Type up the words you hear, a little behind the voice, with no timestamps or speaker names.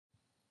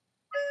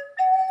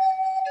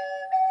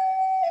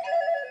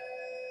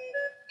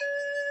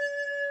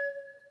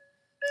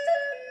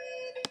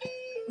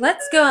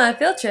Let's go on a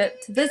field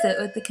trip to visit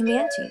with the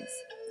Comanches.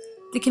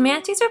 The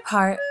Comanches were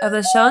part of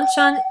the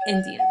Comanche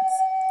Indians.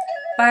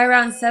 By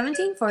around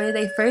 1740,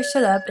 they first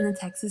showed up in the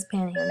Texas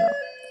Panhandle.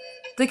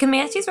 The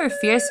Comanches were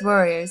fierce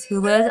warriors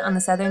who lived on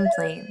the southern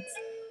plains.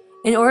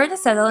 In order to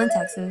settle in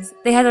Texas,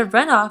 they had to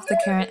run off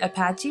the current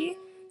Apache,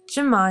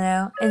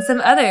 Germano, and some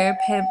other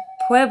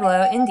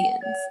Pueblo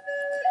Indians.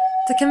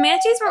 The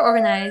Comanches were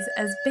organized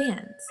as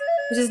bands,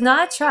 which is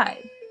not a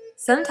tribe.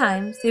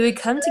 Sometimes they would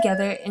come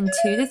together in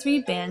 2 to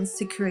 3 bands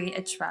to create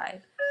a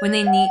tribe when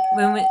they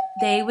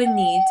would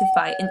need to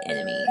fight an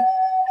enemy.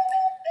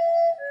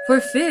 For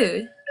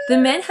food, the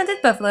men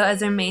hunted buffalo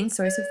as their main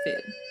source of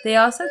food. They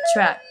also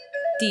trapped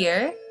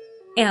deer,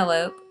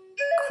 antelope,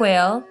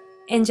 quail,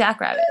 and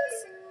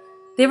jackrabbits.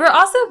 They were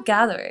also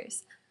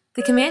gatherers.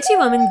 The Comanche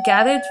women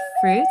gathered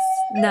fruits,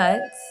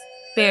 nuts,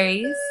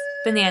 berries,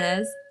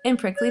 bananas, and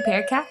prickly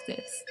pear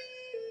cactus.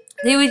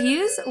 They would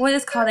use what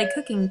is called a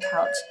cooking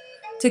pouch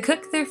to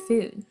cook their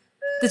food.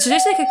 The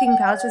traditional cooking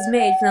pouch was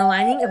made from the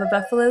lining of a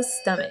buffalo's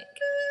stomach.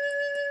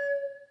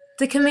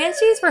 The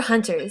Comanches were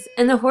hunters,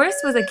 and the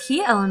horse was a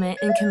key element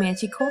in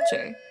Comanche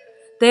culture.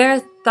 They are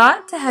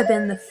thought to have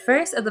been the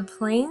first of the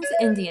Plains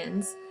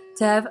Indians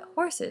to have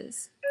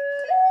horses.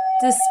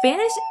 The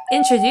Spanish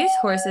introduced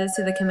horses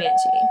to the Comanche.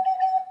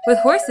 With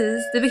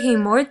horses, they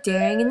became more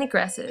daring and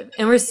aggressive,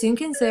 and were soon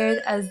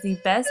considered as the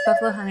best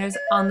buffalo hunters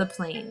on the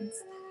plains.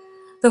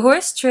 The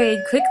horse trade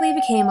quickly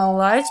became a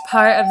large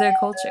part of their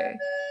culture.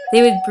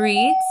 They would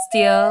breed,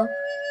 steal,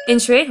 and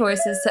trade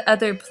horses to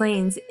other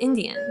Plains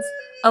Indians,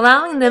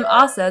 allowing them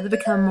also to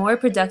become more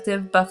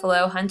productive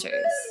buffalo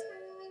hunters.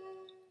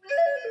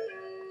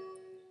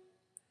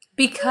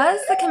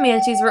 Because the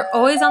Comanches were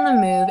always on the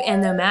move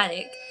and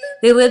nomadic,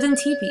 they lived in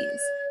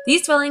teepees.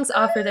 These dwellings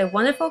offered a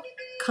wonderful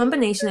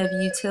combination of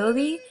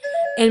utility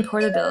and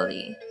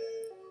portability.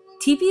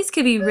 Teepees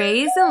could be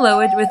raised and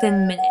lowered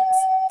within minutes.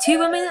 2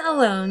 women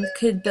alone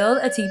could build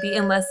a teepee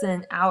in less than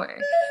an hour.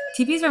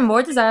 Teepees were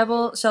more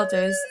desirable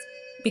shelters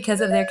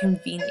because of their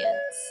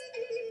convenience.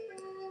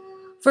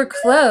 For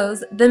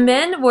clothes, the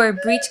men wore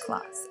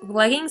breechcloths,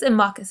 leggings, and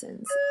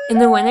moccasins. In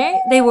the winter,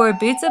 they wore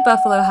boots of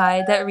buffalo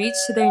hide that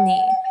reached to their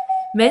knee.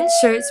 Men's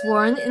shirts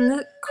worn in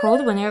the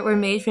cold winter were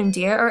made from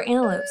deer or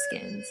antelope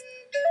skins.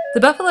 The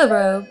buffalo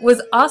robe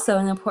was also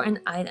an important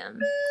item.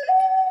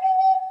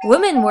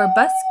 Women wore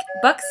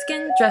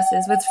buckskin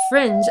dresses with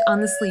fringe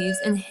on the sleeves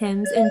and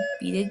hems and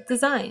beaded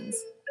designs.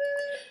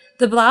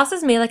 The blouse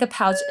was made like a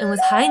pouch and was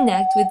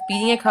high-necked with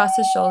beading across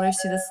the shoulders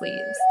to the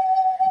sleeves.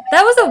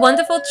 That was a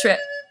wonderful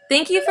trip.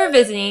 Thank you for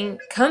visiting.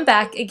 Come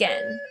back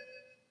again.